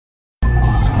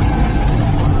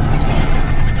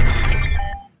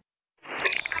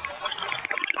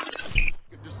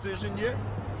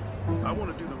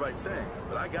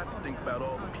got to think about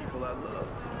all the people I love.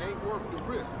 Ain't worth the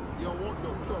risk. You don't want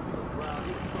no trouble around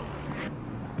here.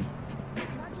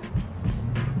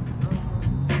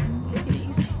 Take it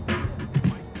easy.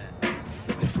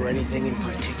 Looking for anything in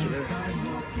particular?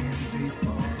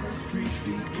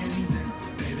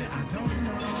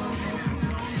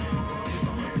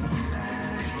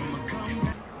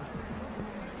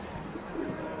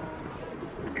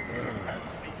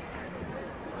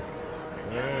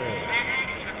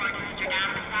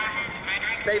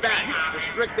 Stay back.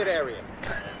 Restricted area.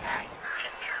 Hey,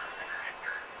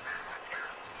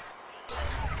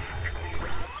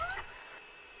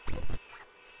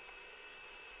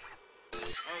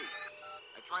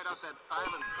 I tried out that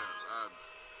silencer,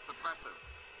 suppressive,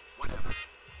 whatever.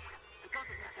 It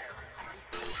doesn't matter.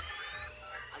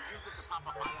 I used it to pop a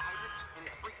fire hydrant, and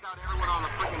it freaked out everyone on the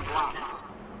freaking block.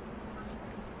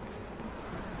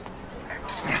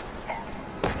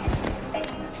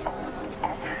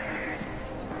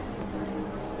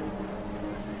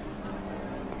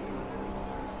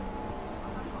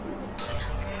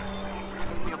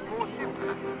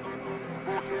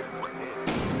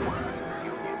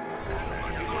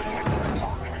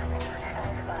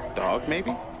 Dog,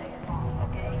 maybe?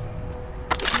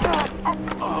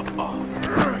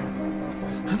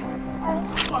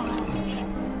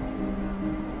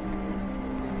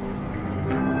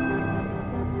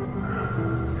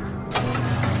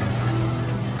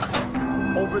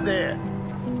 Over there.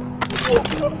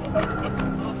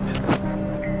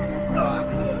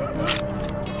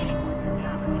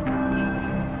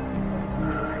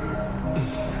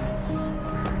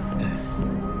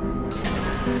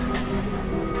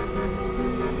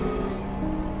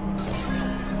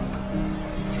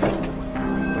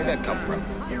 Where'd that come from?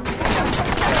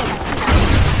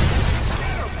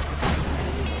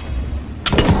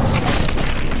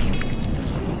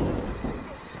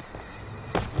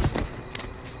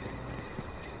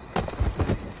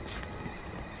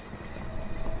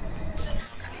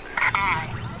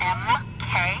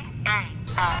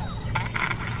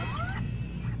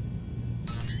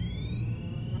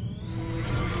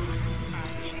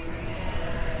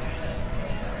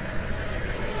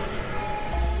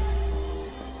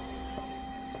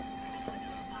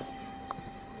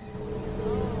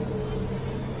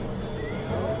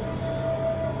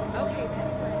 Okay,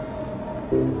 that's fine.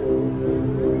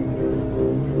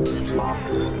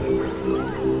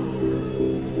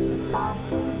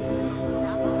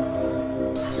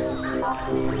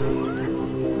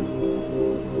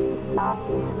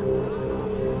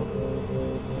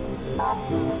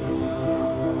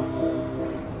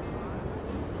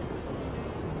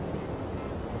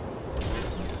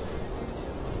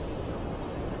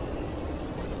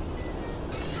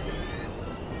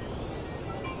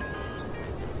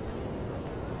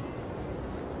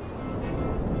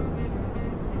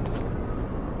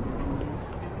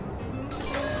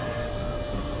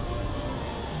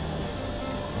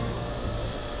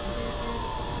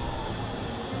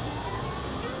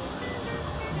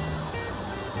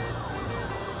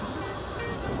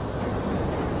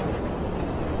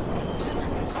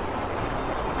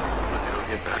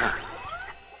 Get better.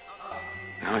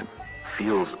 Now it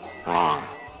feels wrong.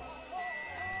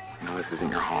 I know this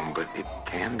isn't your home, but it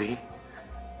can be.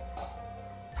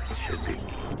 It should be.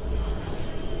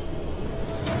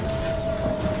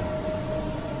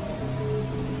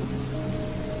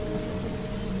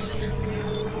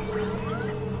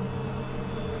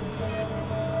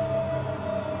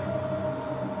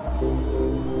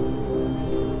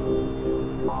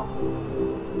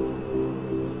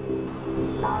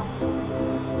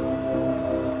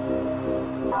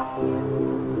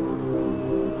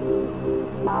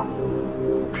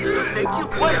 Make you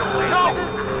play. No!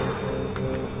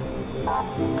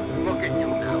 Look at you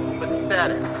now.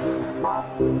 Pathetic.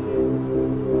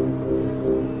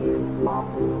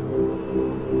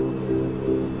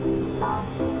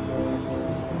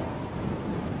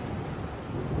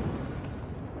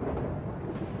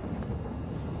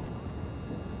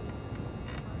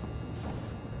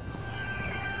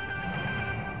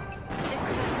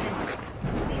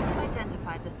 Police have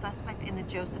identified the suspect in the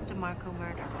Joseph DeMarco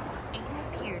murder.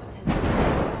 Aiden Pearce has been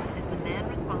identified as the man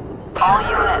responsible for... All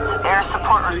units, air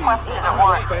support requested at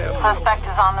once. Suspect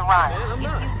is on the run. If you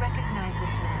recognize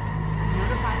this man,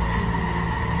 notify the police.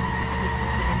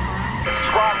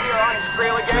 Squad here on his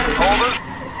trail again. Over.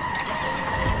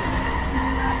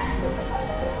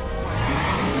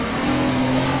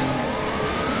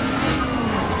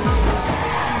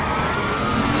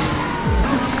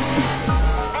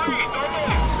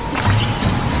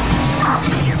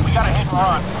 We gotta hit and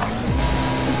run.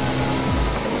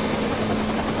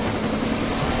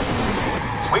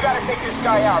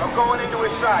 guy out. I'm going into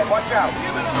his side. Watch out.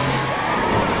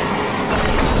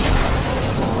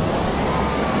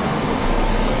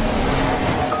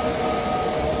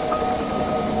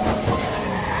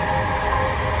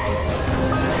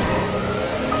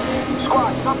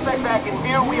 Squad, suspect back in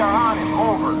view. We are on him.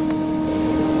 Over.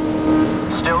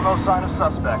 Still no sign of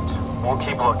suspect. We'll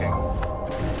keep looking.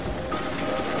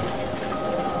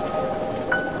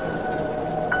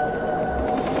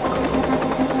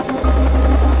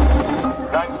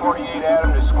 948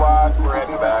 Adam to squad. We're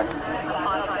heading back.